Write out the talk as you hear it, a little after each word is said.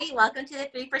everybody. Welcome to the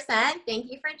 3%.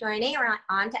 Thank you for joining. We're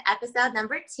on to episode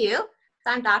number 2. So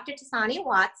I'm Dr. Tasani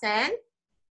Watson.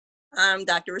 I'm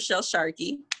Dr. Rochelle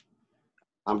Sharkey.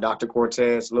 I'm Dr.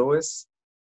 Cortez Lewis.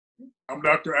 I'm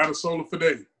Dr. Adesola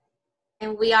Fide.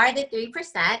 And we are the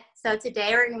 3%. So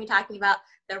today we're going to be talking about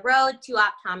the road to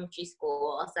optometry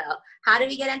school. So how do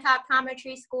we get into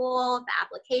optometry school, the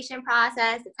application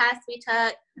process, the tests we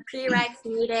took, prereqs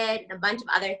needed, and a bunch of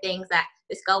other things that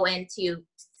just go into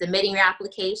submitting your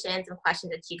applications and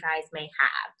questions that you guys may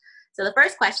have. So the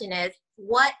first question is,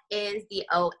 what is the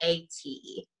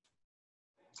OAT?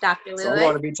 Dr. Lewis? So I'm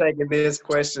going to be taking this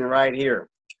question right here.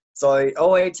 So the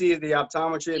OAT is the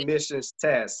optometry admissions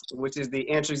test, which is the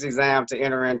entrance exam to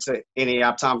enter into any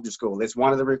optometry school. It's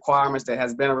one of the requirements that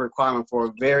has been a requirement for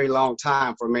a very long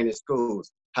time for many schools.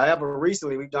 However,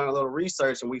 recently we've done a little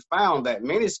research and we found that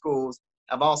many schools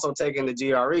have also taken the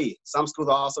GRE. Some schools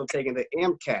are also taking the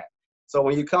MCAT. So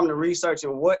when you come to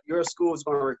researching what your school is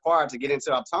going to require to get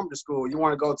into optometry school, you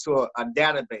want to go to a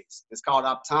database. It's called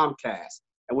Optomcast,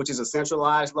 which is a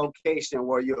centralized location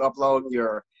where you upload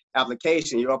your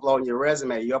application, you upload your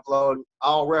resume, you upload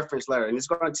all reference letters, and it's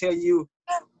going to tell you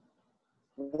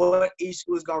what each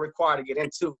school is going to require to get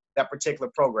into that particular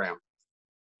program.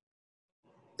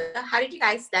 So how did you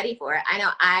guys study for it? I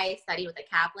know I studied with the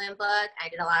Kaplan book. I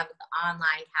did a lot of the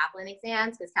online Kaplan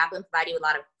exams because Kaplan provided you a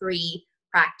lot of free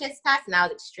practice tests, and that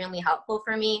was extremely helpful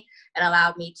for me. It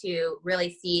allowed me to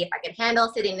really see if I could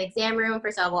handle sitting in the exam room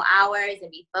for several hours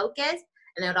and be focused.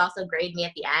 And it would also grade me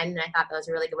at the end. And I thought that was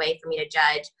a really good way for me to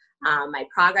judge my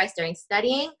progress during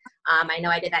studying. I know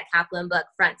I did that Kaplan book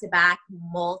front to back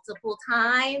multiple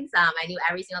times. I knew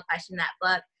every single question in that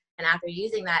book. And after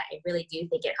using that, I really do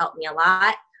think it helped me a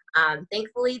lot.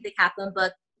 Thankfully, the Kaplan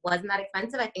book wasn't that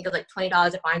expensive. I think it was like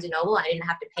 $20 at Barnes & Noble. I didn't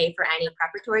have to pay for any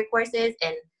preparatory courses.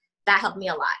 And that helped me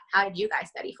a lot. How did you guys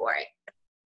study for it?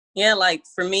 Yeah, like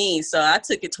for me, so I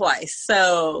took it twice.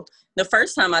 So the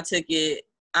first time I took it,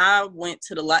 I went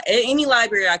to any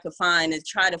library I could find and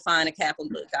try to find a Kaplan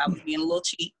book. I was being a little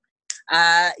cheap. Like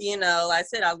I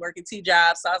said, I was working 2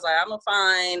 jobs. So I was like, I'm going to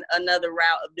find another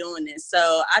route of doing this.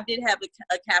 So I did have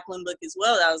a Kaplan book as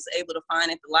well that I was able to find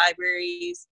at the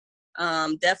libraries.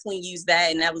 Definitely use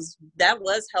that. And that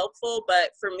was helpful. But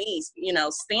for me,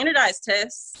 standardized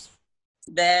tests,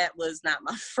 that was not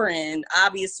my friend.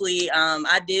 Obviously,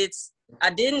 I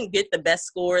didn't get the best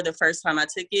score the first time I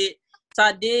took it. So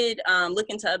I did look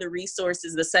into other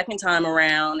resources the second time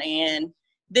around and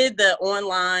did the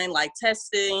online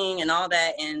testing and all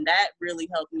that. And that really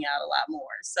helped me out a lot more.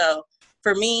 So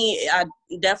for me, I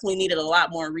definitely needed a lot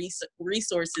more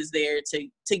resources there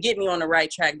to get me on the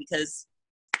right track because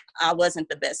I wasn't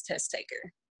the best test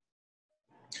taker.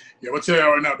 Yeah, I'll tell you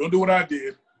right now, don't do what I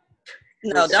did.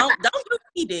 No, don't do what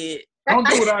he did. Don't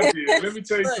do what I did. Let me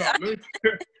tell you something.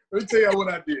 Let me tell you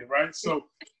what I did, right? So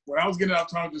when I was getting out of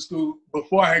optometry school,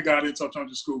 before I had got into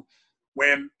optometry school,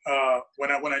 when I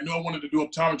knew I wanted to do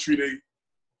optometry,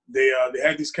 they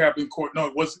had these Kaplan course. No,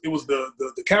 it was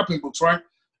the Kaplan books, right?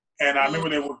 And I remember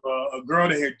there was a girl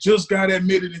that had just got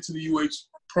admitted into the UH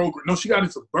program. No, she got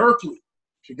into Berkeley.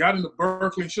 She got into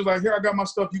Berkeley, and she was like, "Here, I got my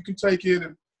stuff. You can take it."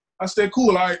 And I said,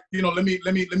 "Cool. Let me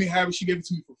have it." She gave it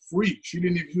to me for free. She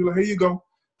was like, "Here you go."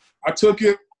 I took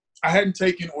it. I hadn't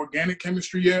taken organic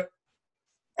chemistry yet.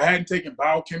 I hadn't taken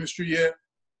biochemistry yet.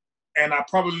 And I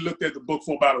probably looked at the book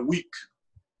for about a week.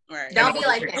 Right. Don't be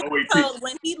like that. So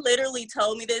when he literally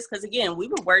told me this, because again, we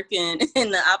were working in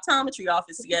the optometry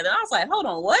office together. I was like, hold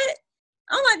on, what?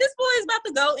 I'm like, this boy is about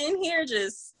to go in here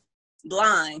just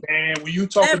blind. And when you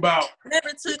talk never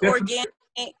took organic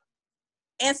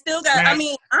and still got,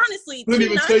 honestly, couldn't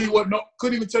even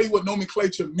tell you what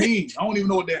nomenclature means. I don't even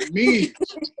know what that means.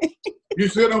 You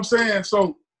see what I'm saying?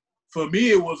 So for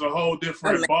me, it was a whole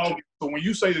different ballgame. So when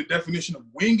you say the definition of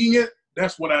winging it,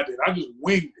 that's what I did. I just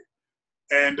winged it.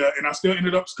 And I still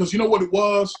ended up, because you know what it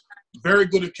was? Very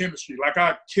good at chemistry. Like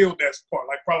I killed that part,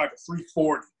 probably like a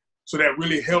 340. So that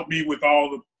really helped me with all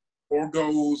the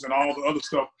orgos and all the other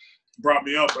stuff brought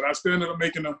me up. But I still ended up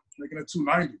making a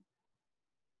 290.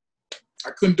 I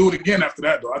couldn't do it again after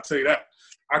that, though. I'll tell you that.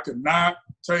 I could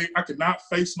not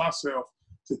face myself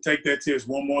to take that test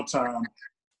one more time.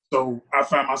 So I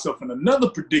found myself in another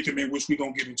predicament, which we're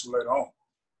going to get into later on.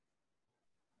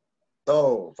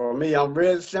 So for me, I'm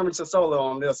really similar to Solo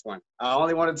on this one. I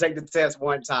only wanted to take the test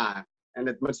one time. And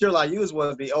the material I used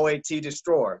was the OAT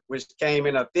Destroyer, which came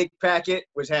in a thick packet,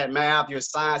 which had math, your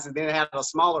science, and then it had a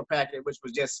smaller packet, which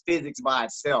was just physics by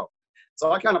itself.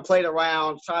 So I kind of played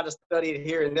around, tried to study it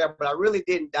here and there, but I really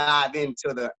didn't dive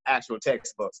into the actual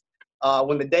textbooks.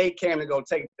 When the day came to go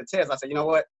take the test, I said, you know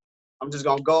what? I'm just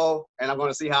going to go, and I'm going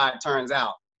to see how it turns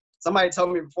out. somebody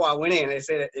told me before I went in, they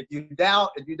said, if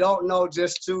you don't know,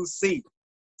 just choose C.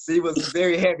 C was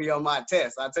very heavy on my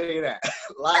test, I'll tell you that.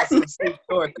 Lots of C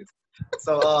choices.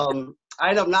 So I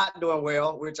ended up not doing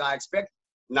well, which I expect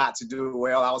not to do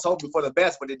well. I was hoping for the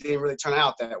best, but it didn't really turn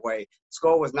out that way.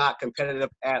 Score was not competitive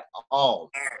at all.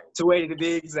 280 to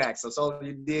be exact. So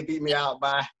you did beat me out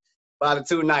by the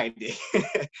 290.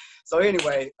 So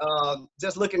anyway,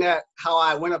 just looking at how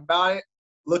I went about it,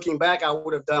 looking back, I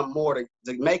would have done more to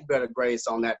make better grades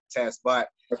on that test, but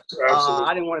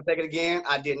I didn't want to take it again.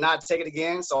 I did not take it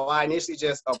again. So I initially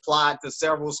just applied to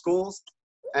several schools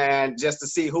and just to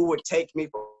see who would take me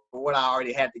for what I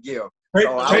already had to give.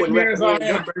 So I Take wouldn't me as I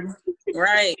recommend am, baby.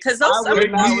 Right, because I those would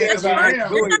Take not me as I recommend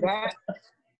am. doing that,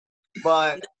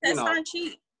 but you tests know, aren't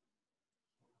cheap.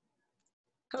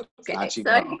 Okay, not cheap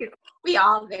so at all. we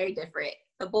all very different.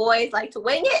 The boys like to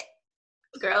wing it.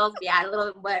 Girls, we had a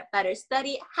little bit better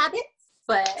study habits,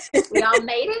 but we all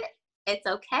made it. It's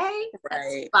okay. That's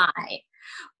Right. fine.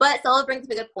 But so it brings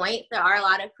up a good point. There are a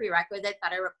lot of prerequisites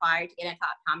that are required to get into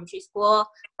optometry school.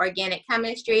 Organic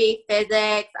chemistry,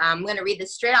 physics. I'm going to read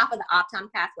this straight off of the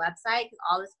Optomcast website because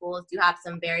all the schools do have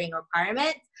some varying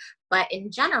requirements. But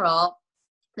in general,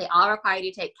 they all require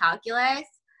you to take calculus.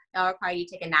 They all require you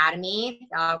to take anatomy.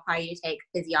 They all require you to take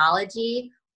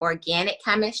physiology, organic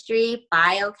chemistry,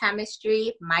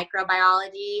 biochemistry,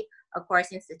 microbiology, a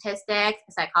course in statistics,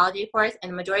 a psychology course,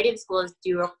 and the majority of schools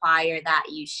do require that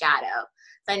you shadow.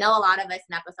 So I know a lot of us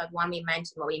in episode 1, we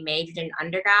mentioned what we majored in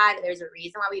undergrad. There's a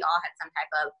reason why we all had some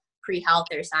type of pre-health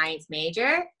or science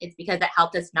major. It's because it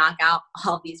helped us knock out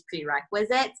all these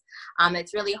prerequisites.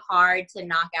 It's really hard to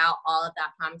knock out all of the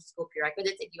optometry school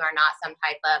prerequisites if you are not some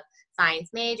type of science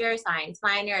major, science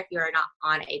minor, if you are not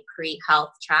on a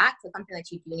pre-health track. So something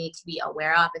that you do need to be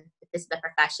aware of if this is the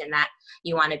profession that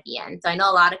you want to be in. So I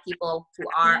know a lot of people who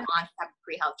are on the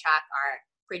pre-health track are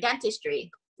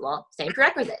pre-dentistry. Well, same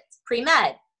prerequisites.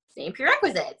 Pre-med, same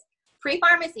prerequisites.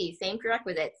 Pre-pharmacy, same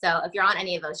prerequisites. So if you're on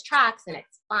any of those tracks, then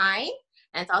it's fine.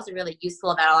 And it's also really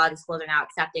useful that a lot of the schools are now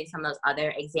accepting some of those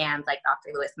other exams, like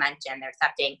Dr. Lewis mentioned. They're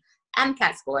accepting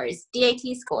MCAT scores, DAT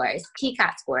scores,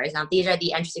 PCAT scores. Now, these are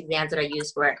the entrance exams that are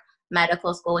used for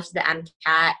medical school, which is the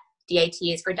MCAT. DAT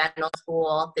is for dental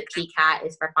school. The PCAT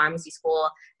is for pharmacy school.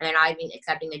 And they're not even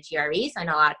accepting the GRE. So I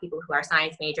know a lot of people who are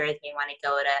science majors may want to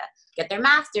go to get their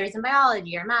master's in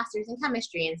biology or master's in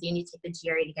chemistry. And so you need to take the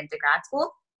GRE to get into grad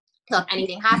school. So if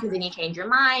anything happens and you change your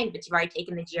mind, but you've already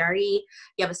taken the GRE, you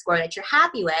have a score that you're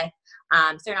happy with,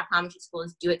 certain optometry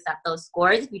schools do accept those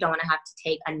scores if you don't want to have to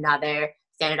take another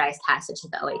standardized test, such as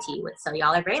the OAT. So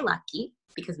y'all are very lucky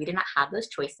because we did not have those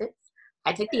choices.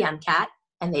 I took the MCAT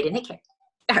and they didn't care.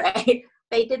 All right.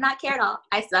 They did not care at all.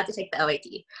 I still had to take the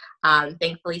OAT.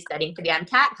 Thankfully, studying for the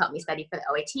MCAT helped me study for the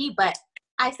OAT, but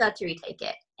I still had to retake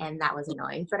it. And that was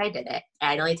annoying, but I did it.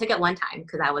 And I only took it one time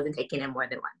because I wasn't taking it more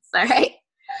than once. All right.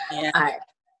 Yeah. All right.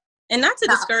 And not to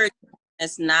discourage,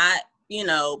 it's not,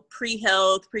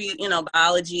 pre-health,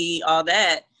 biology, all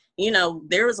that.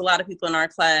 There was a lot of people in our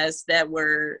class that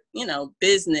were,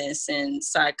 business and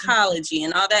psychology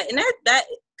and all that. And that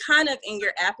kind of in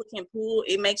your applicant pool,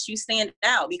 it makes you stand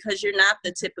out because you're not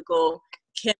the typical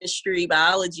chemistry,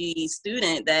 biology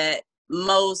student that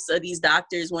most of these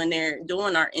doctors, when they're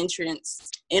doing our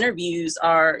entrance interviews,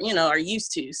 are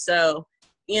used to. So,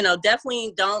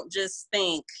 definitely don't just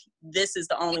think this is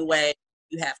the only way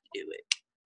you have to do it.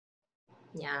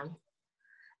 Yeah.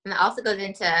 And it also goes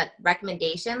into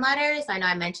recommendation letters. I know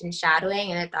I mentioned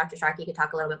shadowing, and if Dr. Sharkey could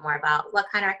talk a little bit more about what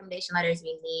kind of recommendation letters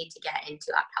we need to get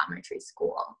into optometry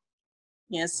school.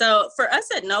 Yeah, so for us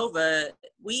at Nova,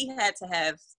 we had to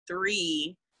have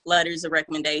 3 letters of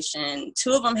recommendation.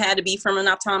 2 of them had to be from an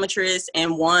optometrist,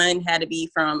 and 1 had to be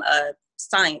from a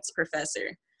science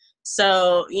professor.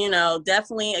 So,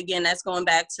 definitely, again, that's going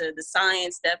back to the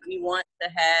science. Definitely want to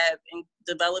have and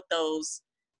develop those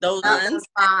ones.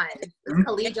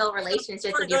 Collegial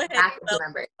relationships with your faculty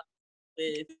members.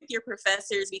 With your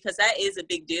professors, because that is a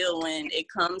big deal when it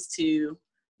comes to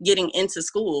getting into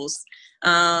schools.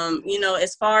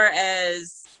 As far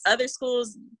as other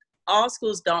schools, all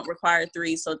schools don't require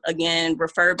 3. So again,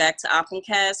 refer back to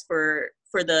Optomcast for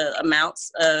the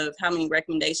amounts of how many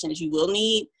recommendations you will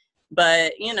need.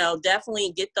 But,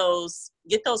 definitely get those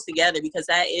together because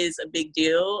that is a big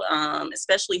deal,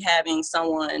 especially having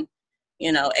someone,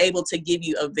 able to give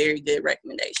you a very good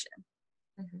recommendation.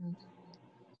 Mm-hmm.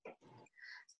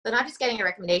 So not just getting a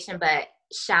recommendation, but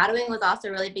shadowing was also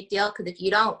a really big deal because if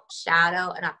you don't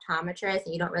shadow an optometrist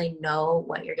and you don't really know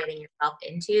what you're getting yourself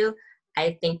into,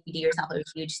 I think you do yourself a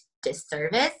huge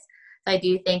disservice. So I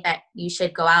do think that you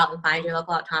should go out and find your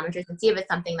local optometrist and see if it's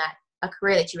something a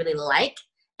career that you really like.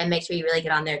 and make sure you really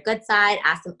get on their good side,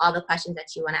 ask them all the questions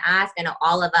that you want to ask. I know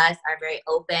all of us are very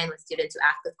open with students who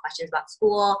ask us questions about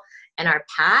school and our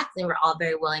paths, and we're all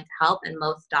very willing to help, and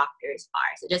most doctors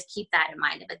are. So just keep that in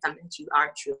mind if it's something that you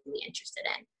are truly interested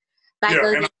in.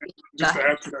 And just to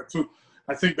add to that too,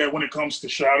 I think that when it comes to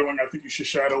shadowing, I think you should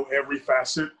shadow every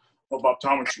facet of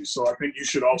optometry. So I think you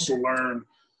should also learn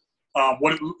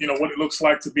what it looks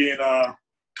like to be in a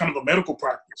kind of a medical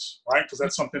practice, right? Because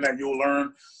that's something that you'll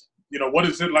learn. What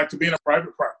is it like to be in a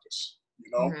private practice?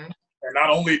 And not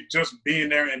only just being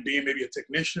there and being maybe a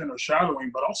technician or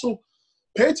shadowing, but also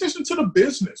pay attention to the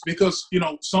business, because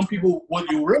some people, what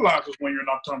you realize is when you're in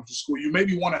optometry school, you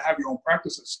maybe want to have your own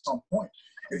practice at some point.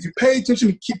 If you pay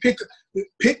attention to pick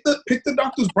the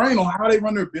doctor's brain on how they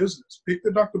run their business, pick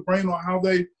the doctor's brain on how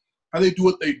they do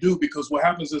what they do, because what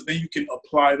happens is then you can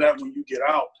apply that when you get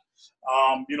out.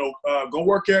 Go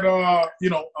work at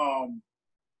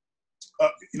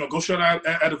go shadow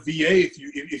at a VA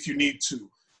if you need to.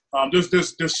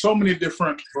 There's so many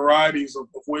different varieties of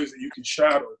ways that you can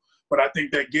shadow. But I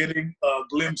think that getting a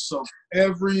glimpse of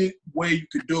every way you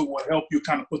could do it will help you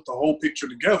kind of put the whole picture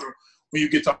together when you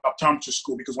get to optometry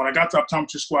school. Because when I got to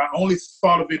optometry school, I only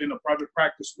thought of it in a private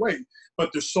practice way, but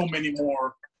there's so many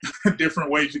more different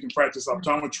ways you can practice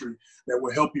optometry that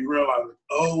will help you realize,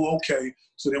 oh, okay.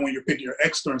 So then when you're picking your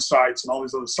external sites and all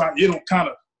these other sites, it'll kind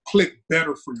of click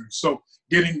better for you. So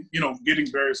getting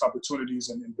various opportunities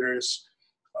and various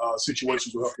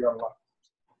situations will help you out a lot.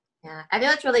 Yeah, I feel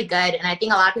it's really good. And I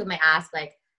think a lot of people might ask,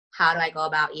 like, how do I go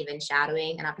about even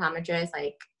shadowing an optometrist?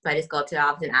 Like, do I just go up to the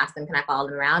office and ask them, can I follow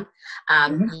them around?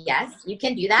 Yes, you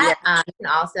can do that. Yeah. And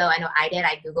also, I know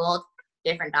I Googled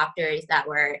different doctors that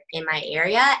were in my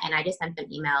area, and I just sent them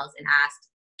emails and asked,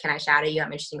 can I shadow you?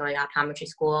 I'm interested in going to optometry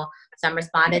school. Some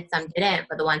responded, some didn't,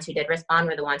 but the ones who did respond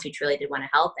were the ones who truly did want to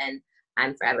help, and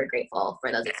I'm forever grateful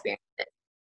for those experiences.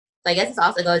 So I guess this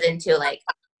also goes into, like,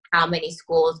 how many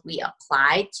schools we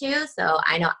applied to. So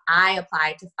I know I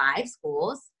applied to 5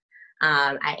 schools.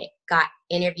 I got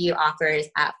interview offers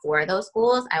at 4 of those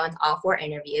schools. I went to all 4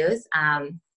 interviews.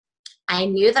 I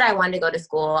knew that I wanted to go to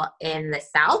school in the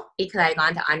South because I had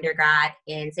gone to undergrad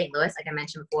in St. Louis, like I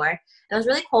mentioned before. And it was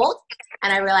really cold.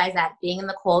 And I realized that being in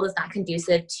the cold was not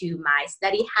conducive to my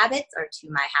study habits or to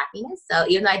my happiness. So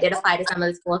even though I did apply to some of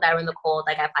the schools that were in the cold,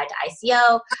 like I applied to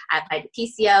ICO, I applied to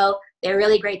PCO, they're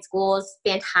really great schools,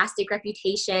 fantastic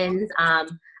reputations.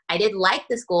 I did like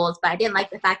the schools, but I didn't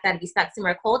like the fact that I'd be stuck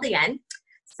somewhere cold again.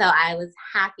 So I was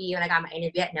happy when I got my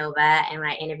interview at Nova, and when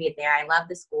I interviewed there, I loved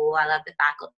the school, I loved the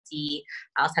faculty.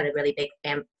 I also had a really big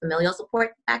familial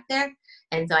support back there.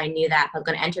 And so I knew that if I was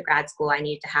going to enter grad school, I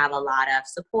needed to have a lot of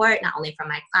support, not only from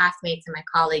my classmates and my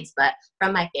colleagues, but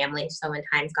from my family. So when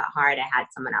times got hard, I had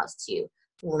someone else to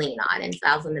lean on. And so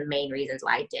that was one of the main reasons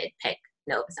why I did pick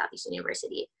Nova Southeastern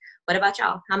University. What about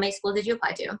y'all? How many schools did you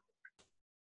apply to?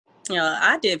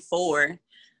 I did 4.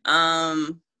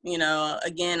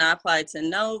 Again, I applied to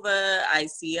Nova,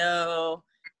 ICO,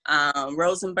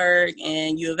 Rosenberg,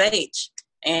 and U of H.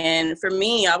 And for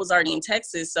me, I was already in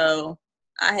Texas, so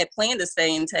I had planned to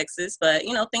stay in Texas, but,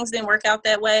 things didn't work out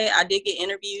that way. I did get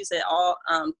interviews at all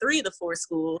 3 of the 4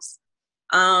 schools.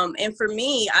 And for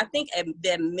me, I think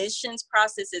the admissions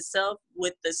process itself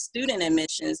with the student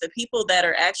admissions, the people that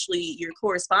are actually you're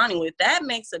corresponding with, that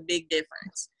makes a big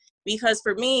difference. Because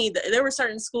for me, there were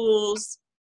certain schools,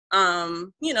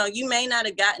 you may not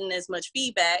have gotten as much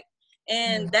feedback,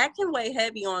 and that can weigh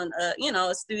heavy on,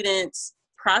 a student's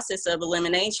process of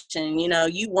elimination.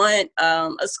 You want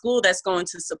a school that's going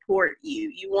to support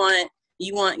you.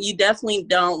 You definitely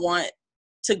don't want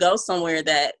to go somewhere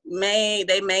that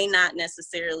they may not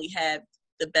necessarily have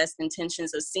the best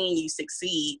intentions of seeing you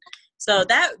succeed. So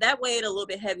that weighed a little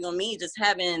bit heavy on me, just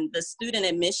having the student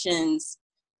admissions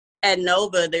at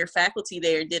Nova. Their faculty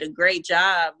there did a great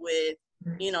job with,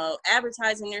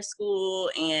 advertising their school,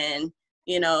 and,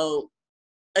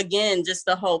 again, just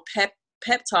the whole pep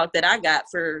talk that I got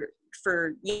for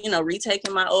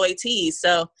retaking my OAT.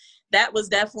 So that was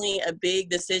definitely a big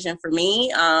decision for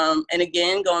me. And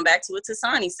again, going back to what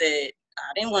Tasani said,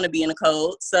 I didn't want to be in the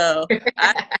cold. So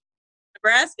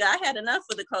Nebraska, I had enough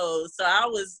of the cold. So I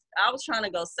was trying to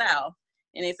go south.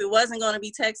 And if it wasn't going to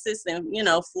be Texas, then,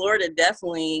 Florida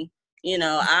definitely,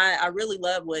 I really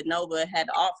love what Nova had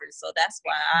to offer. So that's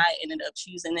why I ended up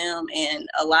choosing them. And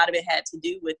a lot of it had to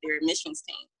do with their admissions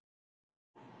team.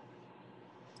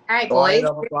 All right, So boys. I ended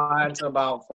up applying to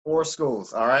about 4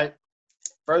 schools, all right?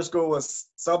 First school was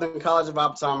Southern College of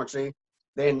Optometry,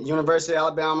 then University of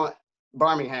Alabama,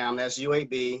 Birmingham, that's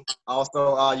UAB,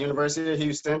 also University of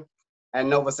Houston, and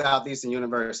Nova Southeastern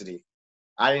University.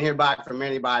 I didn't hear back from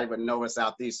anybody but Nova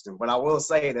Southeastern. But I will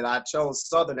say that I chose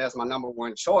Southern as my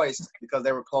 #1 choice because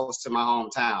they were close to my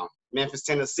hometown. Memphis,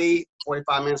 Tennessee,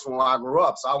 45 minutes from where I grew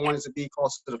up. So I wanted to be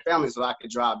close to the family so I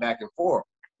could drive back and forth,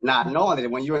 not knowing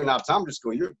that when you're in optometry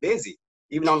school, you're busy.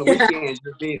 Even on the weekends,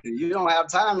 you're busy. You don't have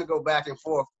time to go back and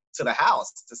forth to the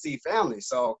house to see family.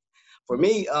 So for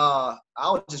me, I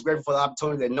was just grateful for the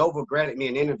opportunity that Nova granted me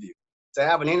an interview. To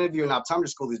have an interview in optometry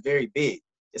school is very big.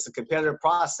 It's a competitive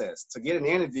process. To get an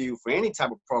interview for any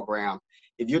type of program,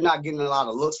 if you're not getting a lot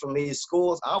of looks from these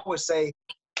schools, I would say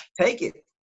take it.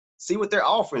 See what they're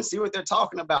offering. See what they're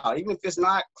talking about. Even if it's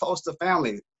not close to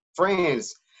family,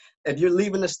 friends. If you're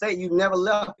leaving the state you've never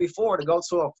left before to go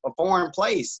to a foreign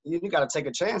place, you got to take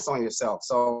a chance on yourself.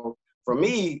 So for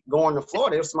me, going to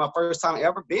Florida, it was my first time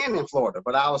ever being in Florida,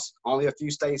 but I was only a few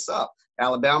states up.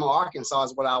 Alabama, Arkansas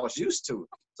is what I was used to.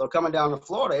 So coming down to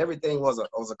Florida, everything was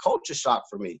a culture shock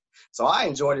for me. So I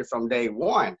enjoyed it from day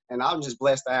one. And I'm just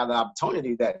blessed to have the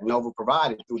opportunity that Nova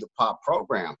provided through the POP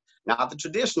program. Not the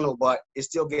traditional, but it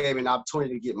still gave me an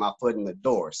opportunity to get my foot in the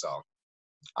door. So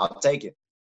I'll take it.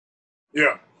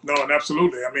 Yeah, no, and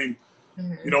absolutely. I mean,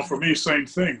 you know, for me, same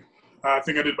thing. I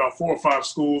think I did about 4 or 5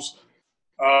 schools.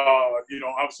 You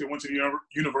know, obviously I went to the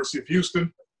University of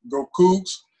Houston, go Cougs.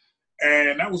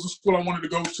 And that was the school I wanted to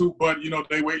go to, but, you know,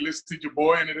 they waitlisted your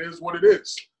boy, and it is what it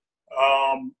is.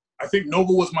 I think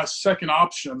Nova was my second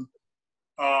option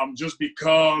just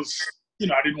because, you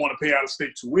know, I didn't want to pay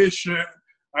out-of-state tuition.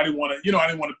 I didn't want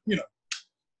to,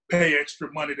 pay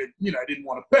extra money that, I didn't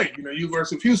want to pay. You know,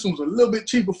 University of Houston was a little bit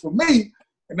cheaper for me,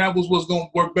 and that was what's going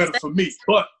to work better for me.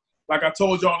 But like I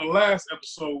told y'all in the last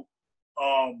episode,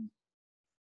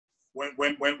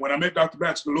 when I met Dr.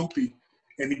 Bacigalupi,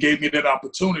 and he gave me that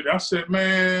opportunity, I said,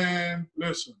 man,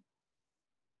 listen,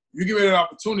 you give me that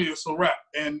opportunity, it's a wrap.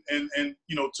 And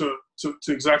you know, to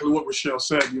exactly what Rochelle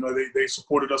said, you know, they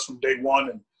supported us from day one,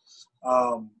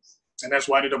 and that's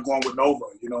why I ended up going with Nova,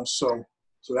 you know.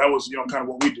 So that was, you know, kind of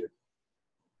what we did.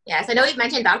 Yes, I know we've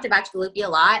mentioned Dr. Bacigalupi a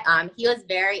lot. He was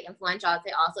very influential, I'd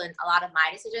say, also in a lot of my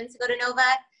decisions to go to Nova.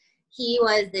 He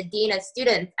was the dean of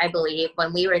students, I believe,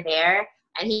 when we were there.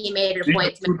 And he made it a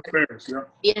point to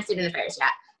be in student affairs, yeah.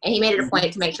 And he made it a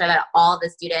point to make sure that all the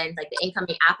students, like the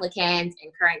incoming applicants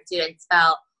and current students,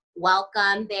 felt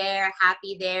welcome there,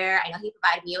 happy there. I know he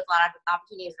provided me with a lot of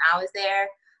opportunities when I was there.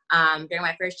 During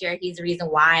my first year, he's the reason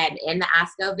why I'm in the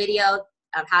ASCO video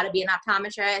of how to be an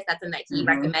optometrist. That's something that he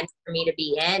recommended for me to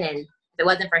be in. And if it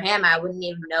wasn't for him, I wouldn't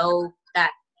even know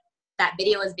that that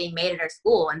video was being made at our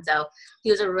school. And so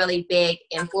he was a really big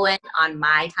influence on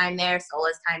my time there,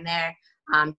 Sola's time there.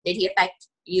 Did he affect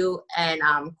you and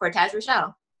Cortez,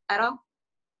 Rochelle, at all?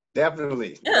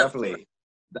 Definitely.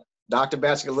 Dr.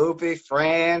 Bacigalupi,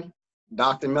 Fran,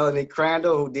 Dr. Melanie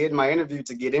Crandall, who did my interview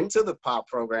to get into the POP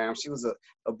program. She was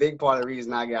a big part of the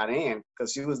reason I got in,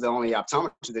 because she was the only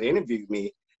optometrist that interviewed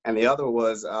me, and the other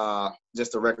was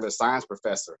just a regular science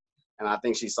professor. And I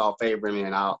think she saw favor in me,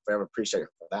 and I'll forever appreciate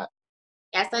her for that.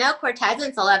 Yes, I know Cortez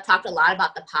and Sola have talked a lot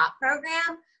about the POP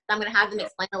program. So I'm going to have them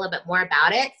explain a little bit more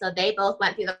about it. So they both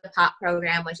went through the POP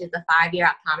program, which is the 5-year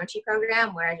optometry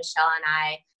program, where Rochelle and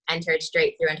I entered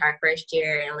straight through into our first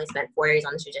year and only spent 4 years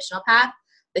on the traditional path.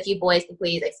 If you boys could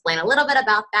please explain a little bit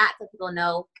about that so people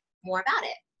know more about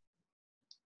it.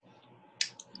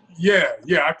 Yeah,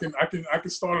 I can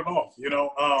start it off. You know,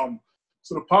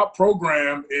 so the POP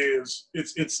program is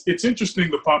it's interesting.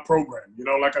 The POP program, you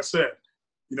know, like I said,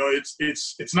 you know,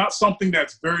 it's not something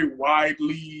that's very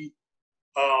widely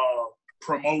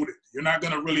promoted. You're not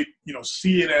going to really, you know,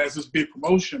 see it as this big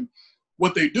promotion.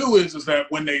 What they do is that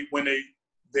when they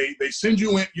send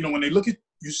you in, you know, when they look at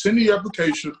you, send your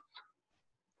application,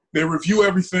 they review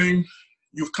everything.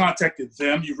 You've contacted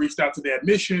them. You've reached out to the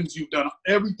admissions. You've done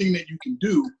everything that you can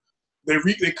do.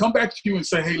 They come back to you and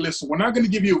say, hey, listen, we're not going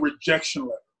to give you a rejection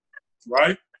letter,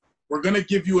 right? We're going to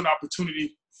give you an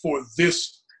opportunity for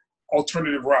this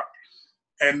alternative route.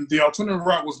 And the alternative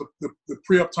route was the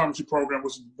pre-optometry program,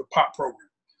 was the POP program.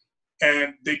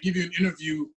 And they give you an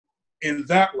interview in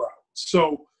that route.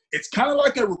 So it's kind of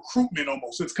like a recruitment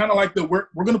almost. It's kind of like we're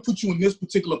going to put you in this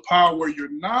particular pile where you're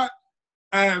not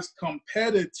as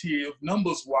competitive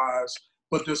numbers-wise,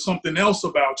 but there's something else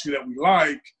about you that we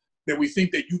like, that we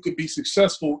think that you could be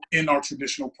successful in our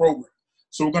traditional program.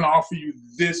 So we're going to offer you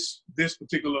this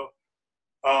particular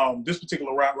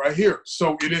route right here.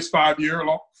 So it is 5-year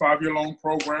long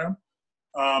program.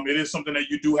 It is something that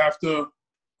you do have to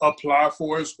apply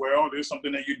for as well. It is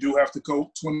something that you do have to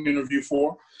go to an interview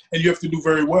for, and you have to do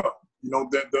very well. You know,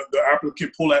 the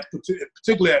applicant pool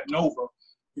particularly at Nova,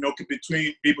 you know, could be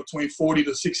between 40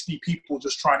 to 60 people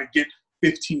just trying to get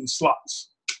 15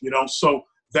 slots. You know, so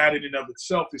that in and of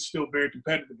itself is still very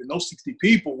competitive. And those 60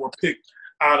 people were picked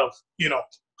out of,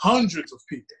 hundreds of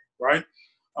people, right?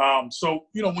 So,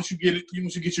 once you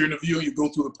get your interview and you go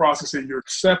through the process and you're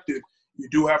accepted, you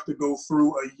do have to go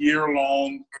through a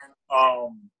year-long,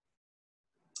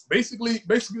 basically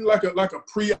like a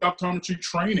pre-optometry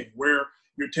training where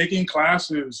you're taking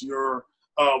classes, you're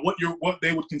what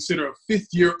they would consider a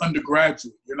fifth-year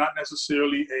undergraduate. You're not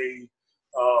necessarily a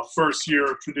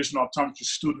first-year traditional optometry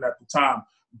student at the time,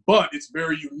 but it's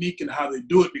very unique in how they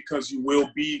do it because you will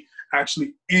be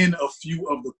actually in a few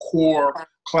of the core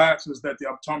classes that the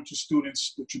optometry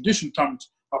students, the traditional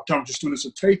optometry students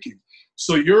are taking.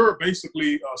 So you're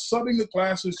basically subbing the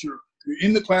classes, you're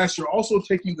in the class, you're also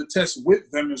taking the test with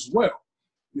them as well.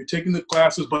 You're taking the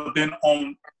classes, but then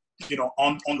on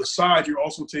the side, you're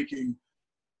also taking,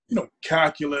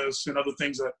 calculus and other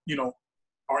things that,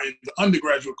 are in the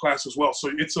undergraduate class as well. So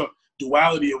it's a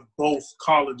duality of both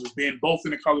colleges, being both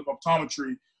in the College of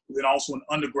Optometry, but then also an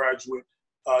undergraduate,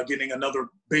 getting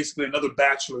basically another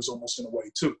bachelor's almost in a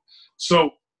way too.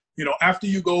 So, after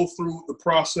you go through the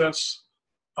process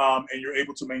and you're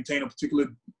able to maintain a particular,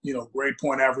 grade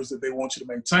point average that they want you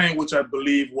to maintain, which I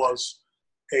believe was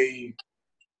a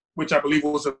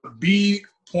B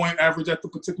point average at the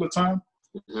particular time.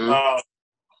 Mm-hmm.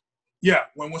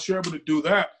 Once you're able to do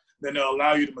that, then they'll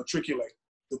allow you to matriculate.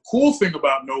 The cool thing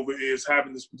about NOVA is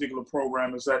having this particular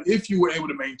program is that if you were able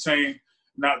to maintain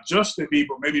not just a B,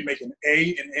 but maybe make an A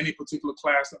in any particular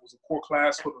class that was a core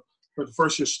class for the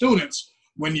first year students,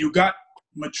 when you got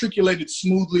matriculated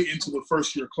smoothly into the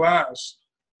first year class,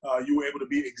 you were able to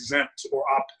be exempt or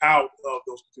opt out of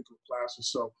those particular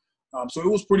classes. So it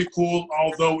was pretty cool,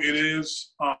 although it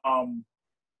is, although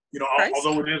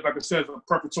it is, like I said, a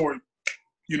preparatory,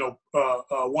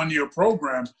 1 year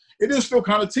program, it is still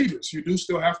kind of tedious. You do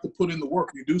still have to put in the work.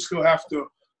 You do still have to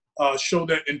show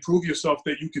that and prove yourself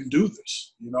that you can do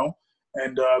this,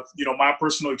 And, my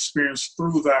personal experience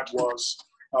through that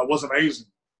was amazing.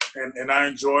 And I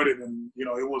enjoyed it. And,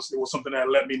 it was something that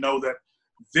let me know that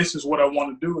this is what I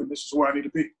want to do and this is where I need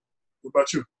to be. What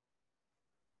about you?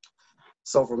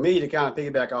 So for me, to kind of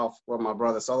piggyback off what my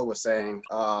brother Solo was saying,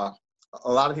 a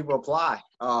lot of people apply.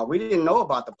 We didn't know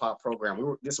about the POP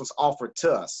program. This was offered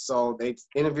to us. So they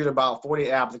interviewed about 40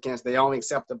 applicants. They only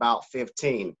accepted about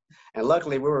 15. And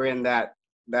luckily we were in that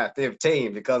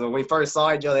 15 because when we first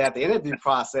saw each other at the interview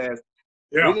process,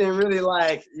 we didn't really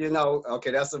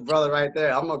okay, that's a brother right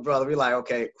there. I'm a brother. We like,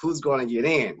 okay, who's going to get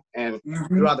in? And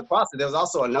throughout the process, there was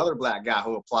also another Black guy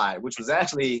who applied, which was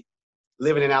actually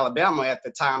living in Alabama at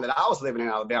the time that I was living in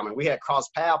Alabama. We had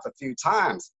crossed paths a few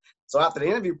times. So after the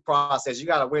interview process, you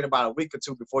got to wait about a week or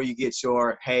two before you get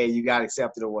your, hey, you got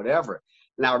accepted or whatever.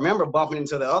 And I remember bumping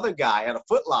into the other guy at a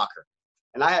Foot Locker.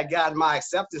 And I had gotten my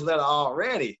acceptance letter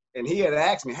already. And he had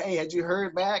asked me, hey, had you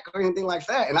heard back or anything like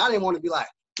that? And I didn't want to be like,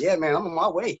 yeah, man, I'm on my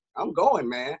way. I'm going,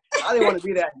 man. I didn't want to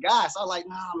be that guy. So I was like,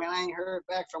 nah, man, I ain't heard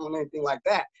back from him or anything like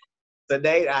that. To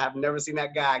date, I have never seen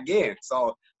that guy again.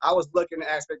 So I was looking at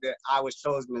the aspect that I was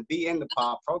chosen to be in the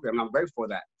POP program. And I'm grateful for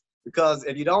that. Because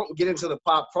if you don't get into the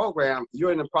POP program,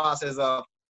 you're in the process of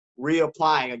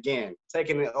reapplying again,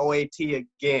 taking the OAT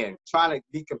again, trying to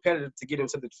be competitive to get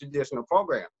into the traditional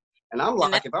program. And I'm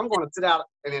like, if I'm going to sit out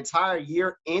an entire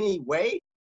year anyway,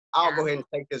 I'll go ahead and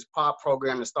take this POP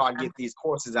program and start get these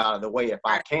courses out of the way if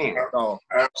I can. So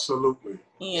absolutely.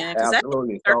 Yeah,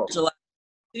 absolutely. So,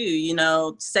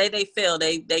 too, say they fail,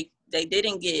 they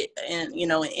didn't get an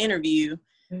interview,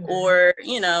 or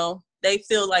they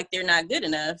feel like they're not good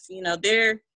enough.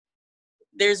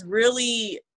 There's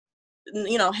really,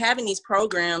 having these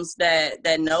programs that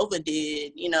NOVA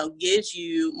did, gives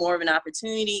you more of an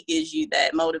opportunity, gives you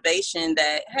that motivation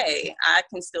that, hey, I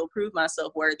can still prove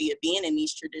myself worthy of being in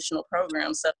these traditional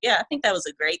programs. So yeah, I think that was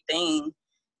a great thing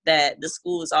that the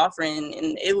school is offering.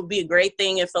 And it would be a great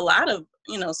thing if a lot of,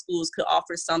 schools could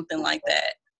offer something like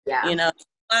that. Yeah. A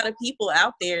lot of people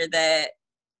out there that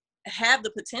have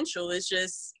the potential. It's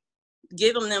just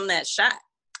giving them that shot.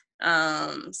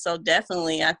 So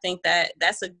definitely, I think that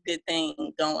that's a good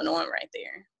thing going on right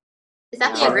there. It's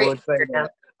definitely a great.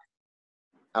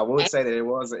 I would say that it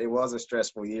was a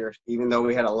stressful year, even though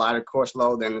we had a lighter course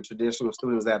load than the traditional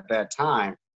students at that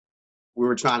time. We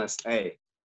were trying to stay.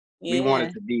 Yeah. We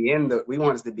wanted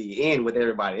to be in with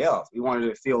everybody else. We wanted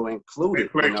to feel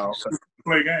included. Play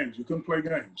games. You couldn't play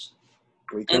games.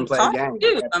 We couldn't play games.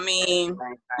 Too. I mean,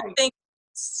 I think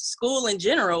school in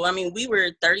general. I mean, we were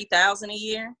 $30,000 a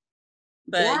year,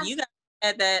 but you guys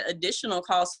had that additional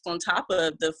cost on top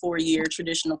of the 4-year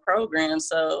traditional program.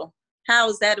 So, how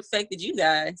has that affected you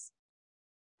guys?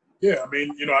 Yeah, I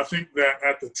mean, I think that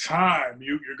at the time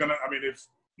you're gonna. I mean,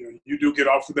 you do get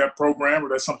offered that program or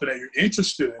that's something that you're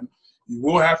interested in, you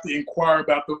will have to inquire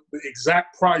about the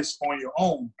exact price on your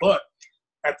own. But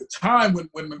at the time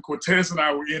when Cortez and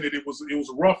I were in it, it was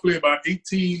roughly about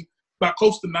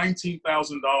close to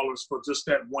 $19,000 for just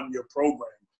that 1-year program.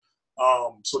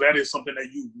 So that is something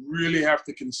that you really have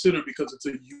to consider because it's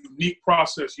a unique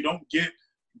process. You don't get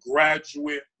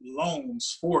graduate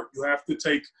loans for it. You have to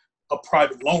take a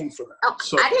private loan for that. Oh,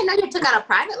 so, I didn't know you took out a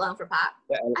private loan for pop.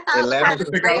 Yeah, I thought it was part of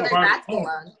the regular grad school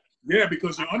loan. Yeah,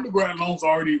 because your undergrad loans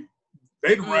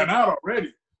they ran out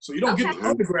already. So you don't get the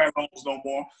undergrad loans no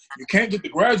more. You can't get the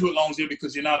graduate loans yet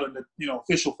because you're not in the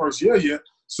official first year yet.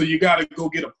 So you got to go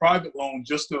get a private loan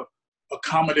just to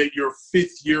accommodate your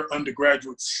 5th year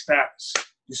undergraduate status.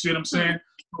 You see what I'm saying?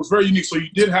 It was very unique. So you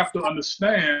did have to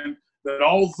understand that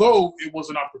although it was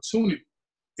an opportunity,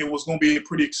 it was going to be a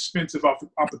pretty expensive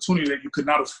opportunity that you could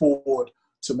not afford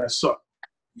to mess up.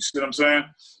 You see what I'm saying?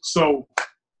 So,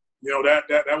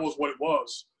 that was what it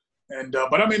was. And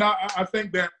but I mean, I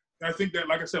think that,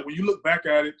 like I said, when you look back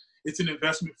at it, it's an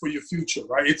investment for your future,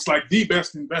 right? It's like the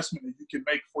best investment that you can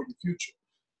make for your future.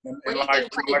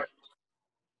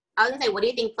 I was gonna say, what do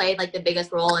you think played like the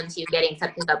biggest role into you getting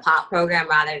accepted to the POP program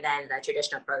rather than the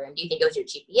traditional program? Do you think it was your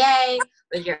GPA?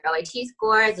 Was your OAT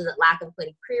scores? Was it lack of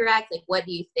completing prereqs? Like, what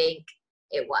do you think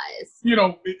it was?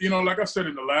 Like I said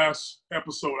in the last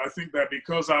episode, I think that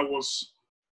because I was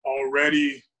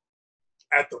already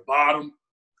at the bottom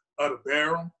of the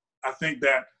barrel, I think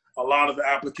that a lot of the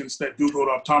applicants that do go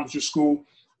to optometry school,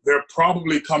 they're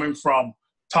probably coming from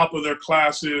top of their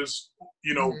classes,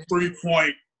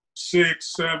 3.6,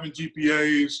 7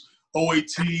 GPAs,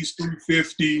 OATs,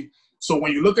 350. So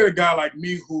when you look at a guy like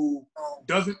me who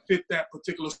doesn't fit that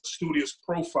particular studious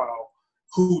profile,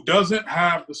 who doesn't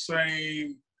have the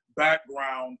same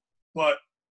background, but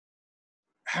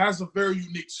has a very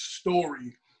unique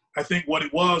story, I think what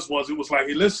it was like,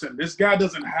 hey, listen, this guy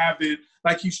doesn't have it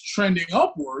like he's trending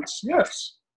upwards.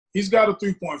 Yes, he's got a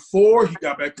 3.4. He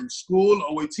got back in school.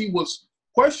 OAT was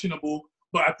questionable,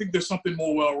 but I think there's something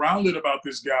more well-rounded about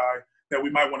this guy that we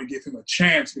might want to give him a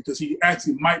chance because he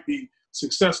actually might be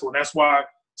successful. And that's why,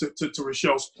 to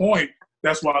Rochelle's point,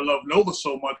 that's why I love Nova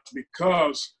so much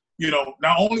because,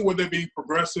 not only were they being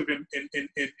progressive in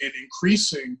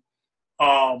increasing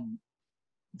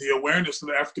the awareness of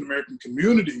the African-American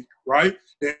community, right?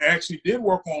 They actually did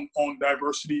work on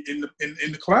diversity in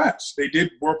the class. They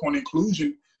did work on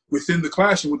inclusion within the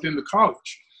class and within the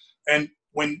college. And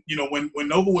when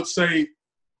Nova would say,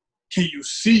 can you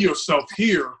see yourself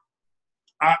here?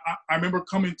 I remember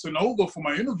coming to Nova for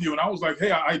my interview and I was like,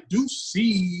 hey, I do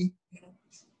see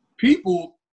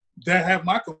people that have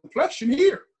my complexion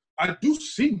here. I do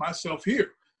see myself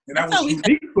here. And that was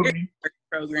unique for me.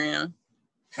 Program.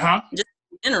 Huh? Just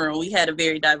in general, we had a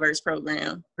very diverse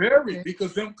program. Very,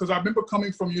 because I remember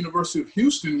coming from University of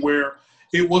Houston where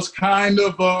it was kind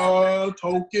of a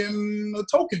token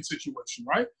situation,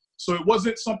 right? So it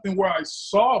wasn't something where I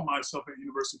saw myself at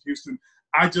University of Houston.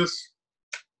 I just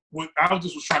was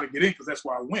trying to get in because that's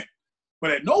where I went.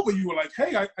 But at Nova, you were like,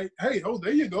 hey, oh,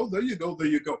 there you go.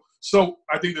 So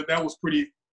I think that was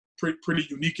pretty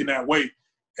unique in that way.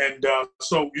 And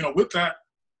so, with that,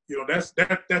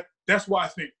 that's why I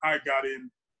think I got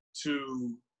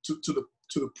into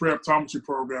the pre-optometry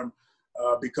program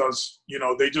because,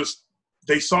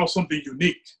 they saw something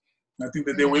unique. And I think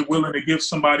that they were willing to give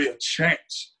somebody a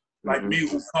chance like me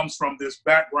who comes from this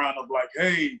background of like,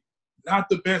 hey, not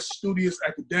the best studious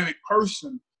academic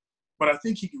person, but I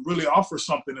think he can really offer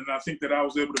something. And I think that I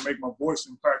was able to make my voice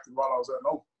impacted while I was at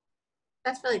Nova.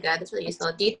 That's really good. That's really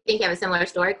useful. Do you think you have a similar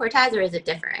story, Cortez, or is it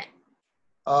different?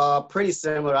 Pretty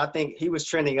similar. I think he was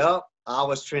trending up. I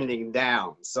was trending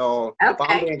down. So if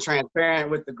I'm being transparent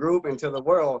with the group and to the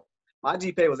world, my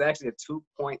GPA was actually a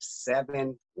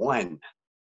 2.71.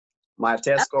 My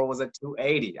test score was a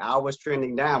 280. I was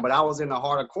trending down, but I was in the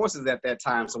harder courses at that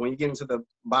time. So when you get into the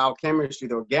biochemistry,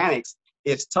 the organics,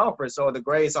 it's tougher. So the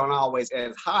grades aren't always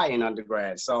as high in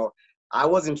undergrad. So I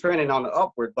wasn't trending on the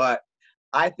upward, but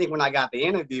I think when I got the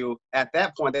interview, at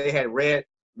that point they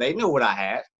knew what I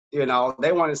had. They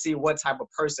wanted to see what type of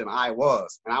person I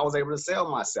was. And I was able to sell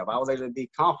myself. I was able to be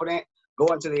confident, go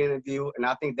into the interview, and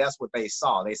I think that's what they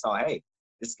saw. They saw, hey,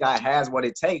 this guy has what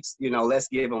it takes, let's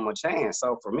give him a chance.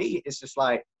 So for me, it's just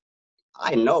like,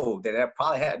 I know that there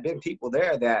probably had been people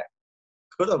there that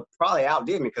could have probably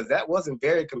outdid me because that wasn't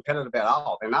very competitive at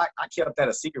all. And I kept that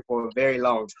a secret for a very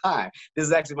long time. This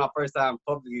is actually my first time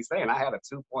publicly saying I had a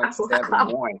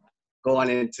 2.71 going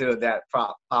into that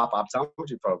pop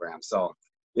optometry program. So,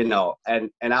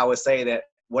 and I would say that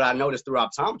what I noticed through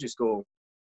optometry school,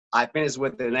 I finished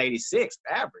with an 86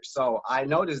 average. So I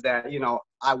noticed that, you know,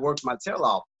 I worked my tail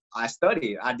off. I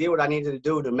studied. I did what I needed to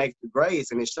do to make the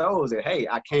grades, and it shows that, hey,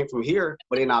 I came from here,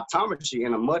 but in optometry,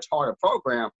 in a much harder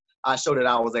program, I showed that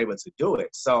I was able to do it.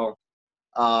 So,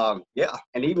 yeah.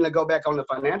 And even to go back on the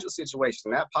financial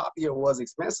situation, that pop year was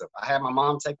expensive. I had my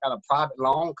mom take out a private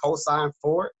loan, co-sign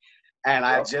for it, and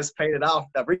I just paid it off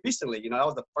recently. You know, that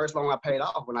was the first loan I paid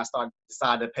off when I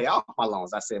decided to pay off my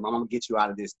loans. I said, Mom, I'm gonna get you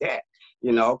out of this debt,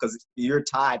 you know, because you're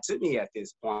tied to me at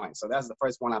this point. So that's the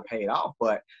first one I paid off.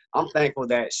 But I'm thankful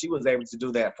that she was able to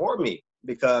do that for me,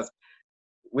 because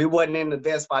we wasn't in the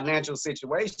best financial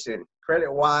situation,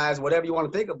 credit-wise, whatever you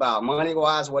want to think about,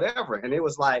 money-wise, whatever. And it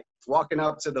was like walking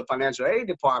up to the financial aid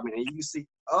department, and you see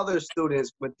other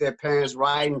students with their parents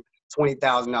writing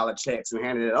 $20,000 checks and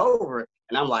handing it over.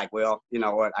 And I'm like, well, you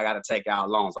know what? I got to take out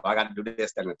loans. I got to do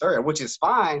this, that, and the third, which is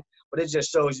fine. But it just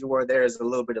shows you where there's a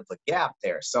little bit of a gap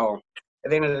there. So at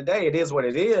the end of the day, it is what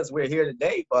it is. We're here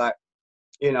today, but,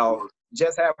 you know,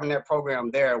 just having that program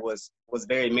there was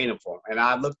very meaningful. And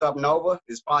I looked up NOVA.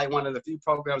 It's probably one of the few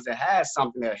programs that has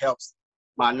something that helps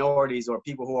minorities or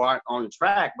people who aren't on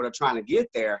track but are trying to get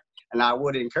there. And I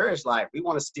would encourage, like, we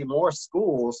want to see more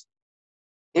schools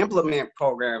implement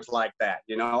programs like that,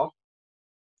 you know?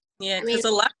 Yeah, because a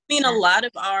lot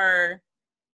of our,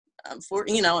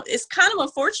 you know, it's kind of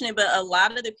unfortunate, but a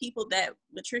lot of the people that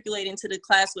matriculate into the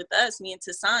class with us, me and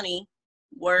Tasani,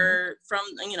 were from,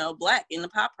 you know, Black in the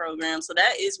POP program. So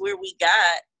that is where we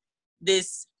got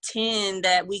this 10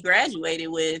 that we graduated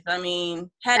with. I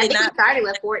mean, I think we started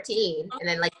with 14, and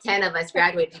then like 10 of us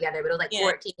graduated together, but it was like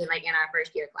 14 like in our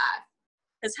first year class.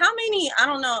 Because how many, I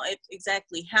don't know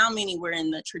exactly how many were in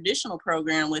the traditional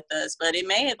program with us, but it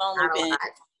may have only been,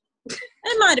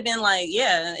 it might have been like,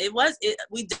 yeah,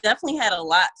 we definitely had a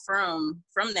lot from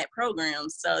that program.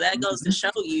 So that goes to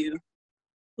show you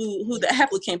who the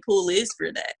applicant pool is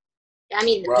for that. I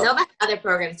mean, Nova has other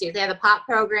programs too. They have the POP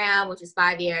program, which is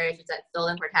 5 years, which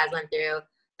Stolen Cortez went through.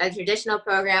 The traditional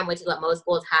program, which is what most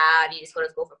schools have. You just go to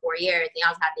school for 4 years. They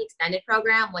also have the extended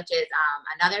program, which is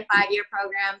another 5-year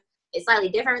program. It's slightly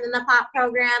different than the POP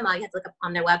program. You have to look up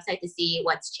on their website to see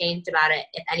what's changed about it,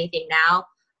 if anything, now.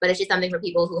 But it's just something for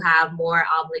people who have more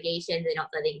obligations. They don't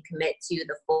feel they can commit to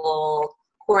the full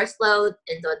course load,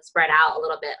 and so it's spread out a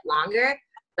little bit longer.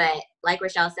 But like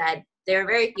Rochelle said, there are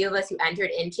very few of us who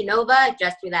entered into NOVA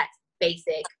just through that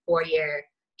basic 4-year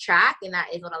track, and that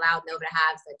is what allowed NOVA to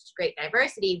have such great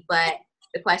diversity. But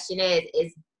the question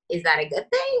is that a good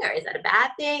thing or is that a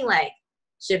bad thing? Like,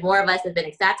 should more of us have been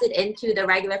accepted into the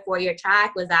regular 4-year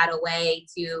track? Was that a way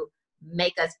to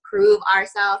make us prove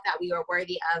ourselves that we were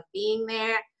worthy of being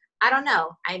there? I don't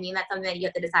know. I mean, that's something that you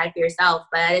have to decide for yourself,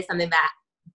 but it is something that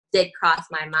did cross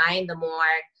my mind. The more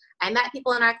I met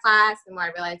people in our class, the more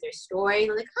I realized their stories.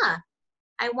 I was like,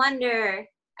 I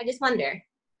just wonder.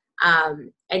 I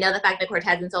know the fact that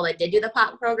Cortez and Sola did do the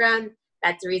POP program.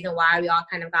 That's the reason why we all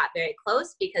kind of got very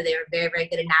close, because they were very, very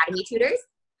good anatomy tutors.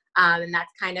 And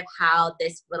that's kind of how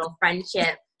this little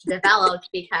friendship developed,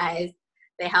 because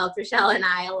they helped Rochelle and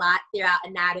I a lot throughout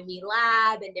anatomy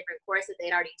lab and different courses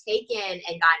they'd already taken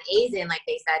and gotten A's in, like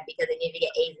they said, because they needed to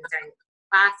get A's in certain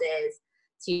classes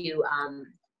to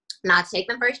not take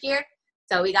them first year.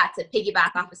 So we got to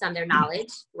piggyback off of some of their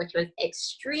knowledge, which was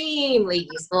extremely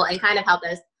useful and kind of helped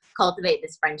us cultivate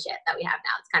this friendship that we have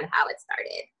now. It's kind of how it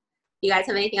started. You guys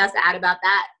have anything else to add about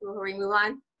that before we move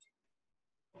on?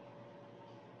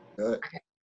 Good. Okay.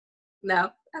 No?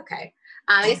 Okay.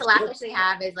 I guess the last question we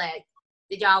have is, like,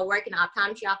 did y'all work in the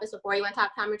optometry office before you went to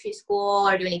optometry school,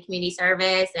 or do any community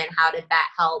service, and how did that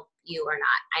help you or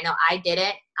not? I know I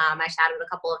didn't. I shadowed a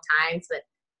couple of times, but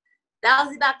that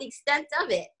was about the extent of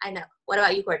it. I know. What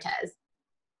about you, Cortez?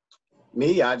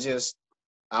 Me, I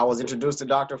was introduced to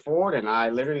Dr. Ford, and I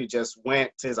literally just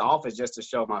went to his office just to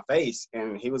show my face.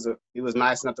 And he was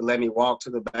nice enough to let me walk to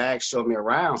the back, show me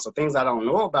around. So things I don't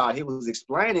know about, he was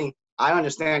explaining. I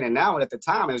understand it now, and at the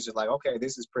time, it was just like, okay,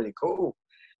 this is pretty cool.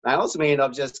 And I also ended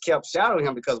up just kept shadowing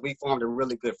him because we formed a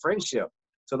really good friendship,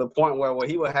 to the point where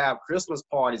he would have Christmas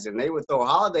parties and they would throw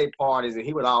holiday parties, and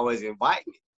he would always invite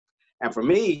me. And for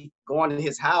me, going to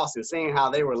his house and seeing how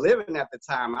they were living at the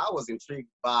time, I was intrigued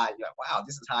by, like, wow,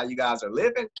 this is how you guys are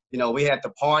living. You know, we had the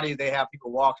parties, they have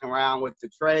people walking around with the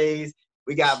trays.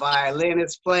 We got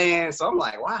violinists playing. So I'm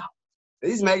like, wow,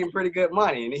 he's making pretty good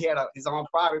money. And he had his own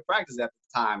private practice at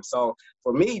the time. So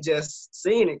for me, just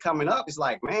seeing it coming up, it's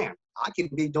like, man, I can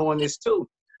be doing this too.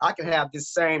 I can have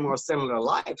this same or similar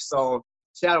life. So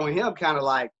shadowing him kind of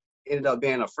like ended up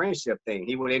being a friendship thing.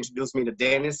 He would introduce me to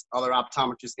dentists, other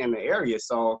optometrists in the area.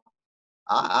 So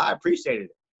I appreciated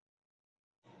it.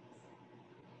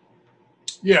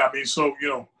 Yeah, I mean, so, you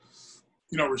know,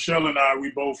 Rochelle and I,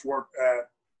 we both worked at,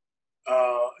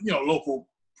 local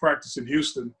practice in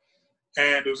Houston.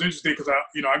 And it was interesting because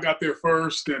I got there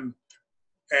first and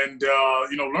learned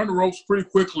the ropes pretty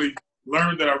quickly,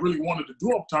 learned that I really wanted to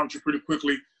do optometry pretty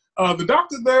quickly. The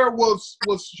doctor there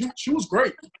she was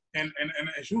great. And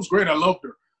she was great. I loved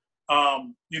her.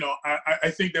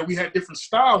 I think that we had different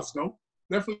styles, though.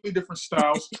 Definitely different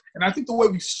styles. And I think the way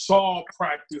we saw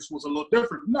practice was a little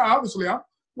different. Now, obviously, I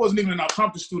wasn't even an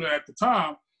optometry student at the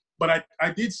time, but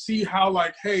I did see how,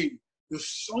 like, hey, there's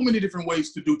so many different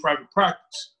ways to do private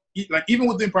practice. Like, even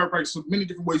within private practice, so many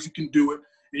different ways you can do it,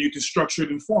 and you can structure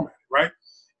it and format it, right?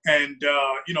 And,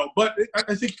 but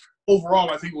I think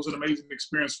overall, I think it was an amazing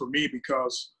experience for me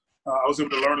because I was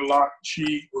able to learn a lot.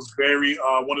 She was very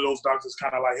one of those doctors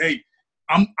kind of like, hey,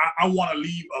 I want to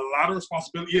leave a lot of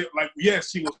responsibility. Like,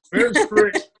 yes, she was very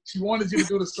strict. She wanted you to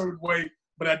do it a certain way.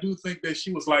 But I do think that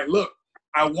she was like, look,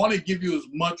 I want to give you as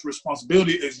much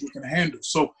responsibility as you can handle.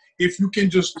 So if you can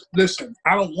just listen,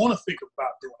 I don't want to think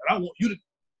about doing it. I want you to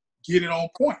get it on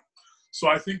point. So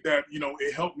I think that,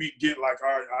 it helped me get like,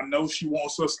 all right, I know she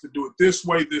wants us to do it this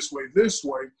way, this way, this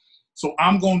way. So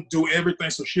I'm going to do everything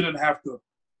so she doesn't have to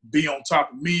be on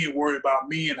top of me and worry about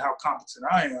me and how competent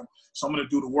I am. So I'm going to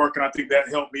do the work. And I think that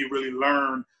helped me really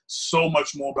learn so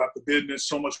much more about the business,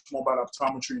 so much more about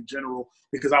optometry in general,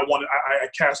 because I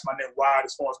cast my net wide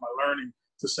as far as my learning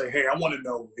to say, hey, I want to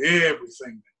know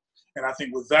everything. And I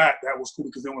think with that was cool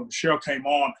because then when Michelle came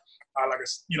on, I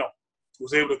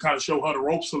was able to kind of show her the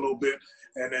ropes a little bit.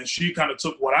 And then she kind of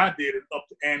took what I did and upped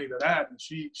the ante to that. And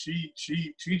she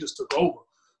just took over.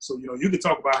 So, you could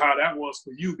talk about how that was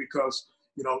for you because,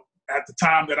 at the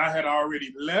time that I had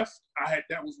already left,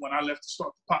 that was when I left to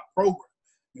start the POP program.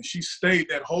 And she stayed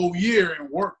that whole year and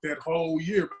worked that whole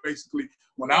year, basically,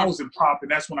 when I was in POP.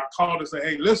 And that's when I called and said,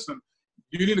 hey, listen,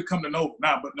 you need to come to Nova.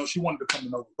 But no, she wanted to come to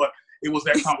Nova. But it was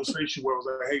that conversation where it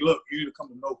was like, hey, look, you need to come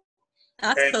to Nova.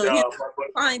 I told you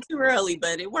fine too early,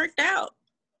 but it worked out.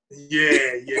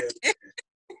 Yeah.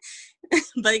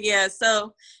 But yeah,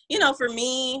 so, for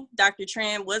me, Dr.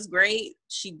 Tran was great.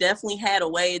 She definitely had a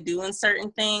way of doing certain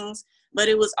things, but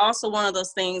it was also one of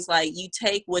those things like you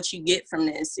take what you get from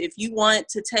this. If you want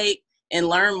to take and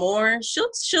learn more,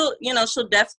 she'll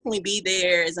definitely be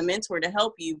there as a mentor to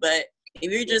help you. But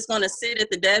if you're just going to sit at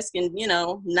the desk and,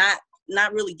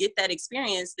 not really get that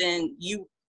experience, then you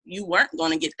weren't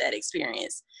going to get that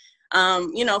experience.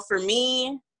 For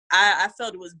me, I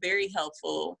felt it was very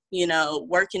helpful,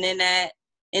 working in that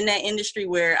industry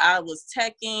where I was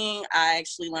teching. I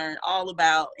actually learned all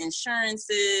about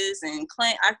insurances and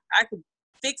claim. I could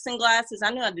fixing glasses.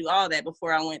 I knew I'd do all that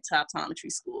before I went to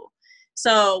optometry school.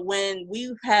 So when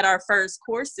we had our first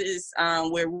courses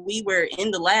where we were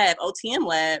in the lab, OTM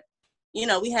lab,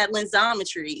 we had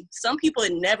lensometry. Some people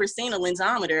had never seen a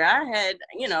lensometer.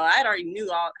 I'd already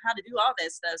knew how to do all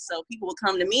that stuff. So people would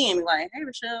come to me and be like, hey,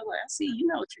 Rochelle, I see you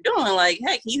know what you're doing. Like,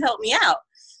 hey, can you help me out?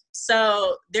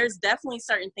 So there's definitely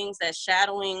certain things that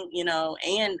shadowing,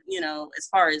 and, as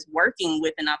far as working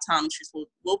with an optometrist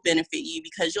will benefit you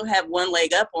because you'll have one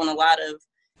leg up on a lot of,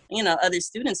 other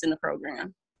students in the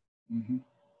program. Mm-hmm.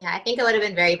 Yeah, I think it would have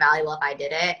been very valuable if I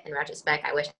did it. In retrospect,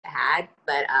 I wish I had,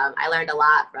 but I learned a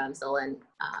lot from Sol and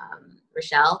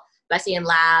Rochelle, especially in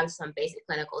labs, some basic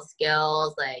clinical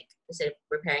skills, like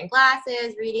repairing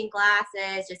glasses, reading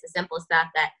glasses, just the simple stuff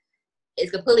that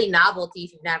is completely novelty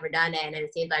if you've never done it, and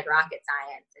it seems like rocket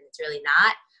science, and it's really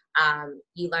not.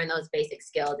 You learn those basic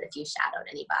skills if you shadowed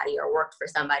anybody or worked for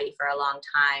somebody for a long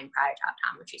time prior to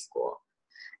optometry school.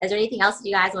 Is there anything else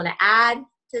you guys want to add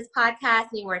to this podcast?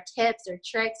 Any more tips or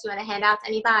tricks you want to hand out to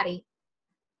anybody?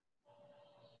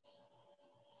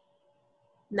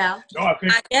 No?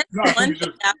 I guess one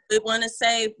thing I would want to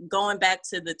say, going back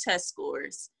to the test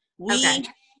scores, we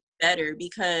better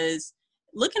because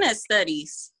looking at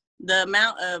studies, the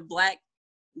amount of black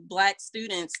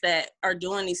students that are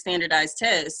doing these standardized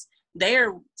tests,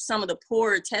 they're some of the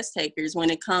poorer test takers when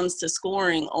it comes to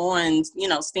scoring on,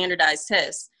 standardized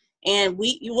tests. And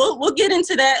we'll get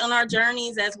into that on our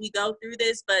journeys as we go through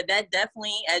this, but that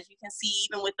definitely, as you can see,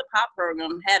 even with the POP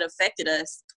program, had affected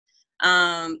us.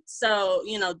 So,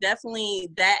 definitely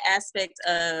that aspect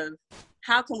of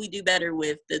how can we do better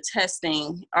with the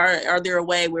testing? Are there a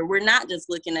way where we're not just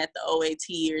looking at the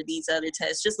OAT or these other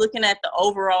tests, just looking at the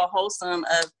overall wholesome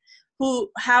of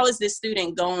how is this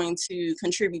student going to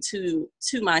contribute to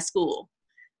my school?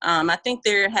 I think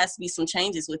there has to be some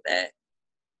changes with that.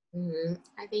 Mm-hmm.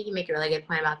 I think you make a really good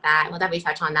point about that. We'll definitely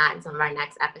touch on that in some of our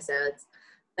next episodes.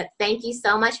 But thank you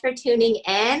so much for tuning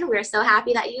in. We're so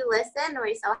happy that you listened.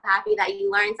 We're so happy that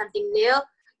you learned something new.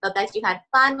 Hope that you had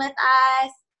fun with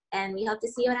us. And we hope to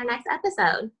see you in our next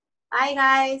episode. Bye,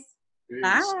 guys. Peace.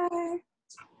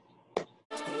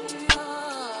 Bye.